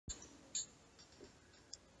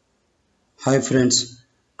Hi friends,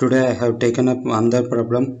 today I have taken up another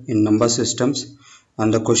problem in number systems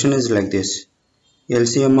and the question is like this.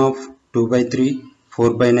 LCM of 2 by 3,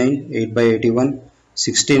 4 by 9, 8 by 81,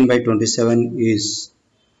 16 by 27 is.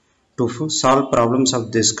 To solve problems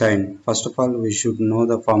of this kind, first of all we should know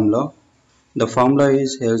the formula. The formula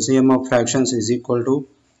is LCM of fractions is equal to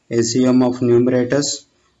LCM of numerators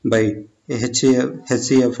by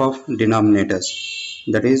HCF of denominators.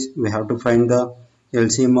 That is, we have to find the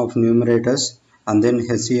LCM of numerators and then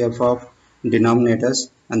HCF of denominators,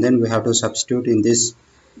 and then we have to substitute in this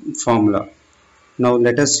formula. Now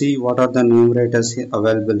let us see what are the numerators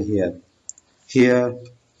available here. Here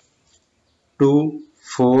 2,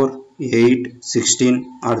 4, 8,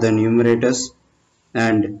 16 are the numerators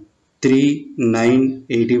and 3, 9,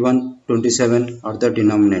 81, 27 are the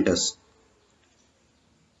denominators.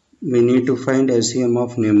 We need to find LCM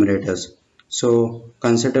of numerators. So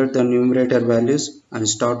consider the numerator values and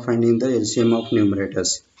start finding the LCM of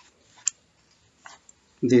numerators.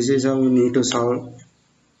 This is how we need to solve.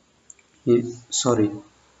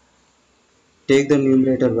 Take the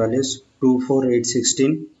numerator values 2, 4, 8,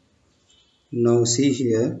 16. Now see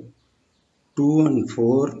here 2 and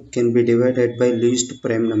 4 can be divided by least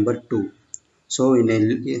prime number 2. So in a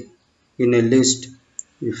list,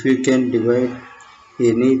 if you can divide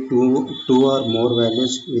any two or more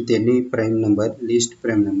values with any prime number, least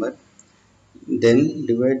prime number, then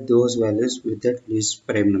divide those values with that least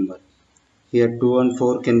prime number. Here 2 and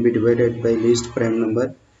 4 can be divided by least prime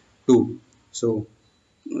number 2. So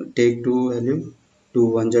take 2 value, 2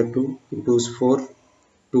 1s are 2, 2 2s 4,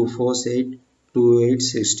 2 4s 8, 2 8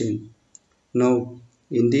 16. Now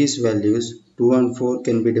in these values 2 and 4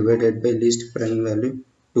 can be divided by least prime value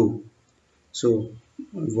 2. So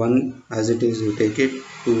 1 as it is you take it,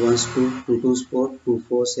 2 1s 2, 2 2s 4, 2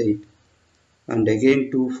 4s 8, and again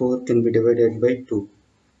 2 4 can be divided by 2.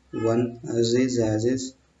 1 as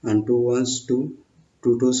is, and 2 1s 2,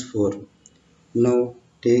 2 2s 4. Now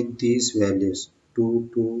take these values 2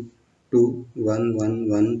 2 2 1 1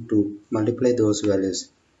 1 2, multiply those values.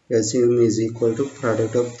 LCM is equal to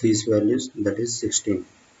product of these values, that is 16.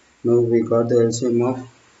 Now we got the LCM of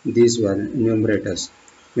these numerators.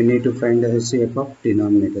 We need to find the HCF of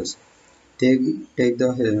denominators. Take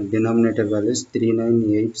the denominator values 3, 9,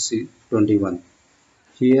 8, 6, 21.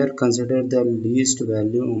 Here consider the least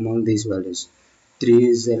value among these values. 3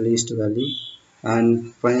 is the least value,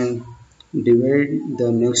 and divide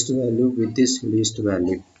the next value with this least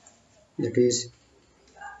value. That is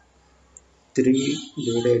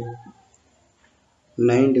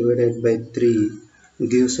 9 divided by 3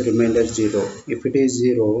 gives remainder 0. If it is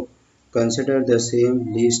 0, consider the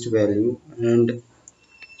same least value and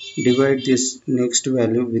divide this next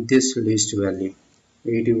value with this least value.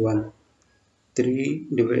 81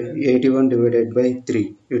 divided by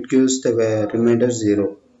 3, it gives the remainder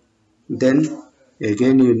 0. Then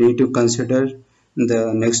again you need to consider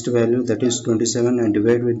the next value, that is 27, and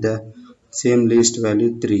divide with the same least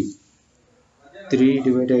value 3. 3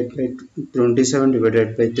 divided by 27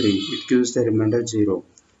 divided by 3, it gives the remainder 0.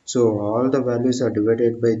 So all the values are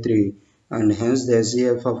divided by 3, and hence the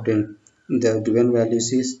HCF of the given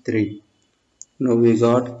values is 3. Now we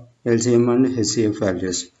got LCM and HCF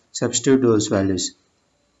values. Substitute those values.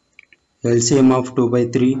 LCM of 2 by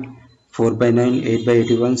 3, 4 by 9, 8 by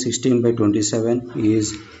 81, 16 by 27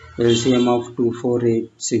 is LCM of 2, 4,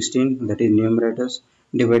 8, 16, that is numerators,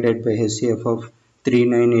 divided by HCF of 3,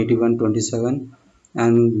 9, 81, 27,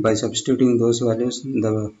 and by substituting those values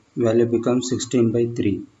the value becomes 16 by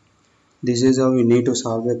 3. This is how we need to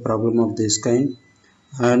solve a problem of this kind.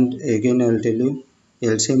 And again I will tell you,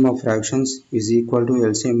 LCM of fractions is equal to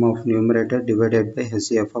LCM of numerator divided by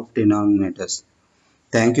HCF of denominators.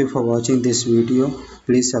 Thank you for watching this video.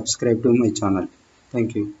 Please subscribe to my channel.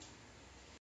 Thank you.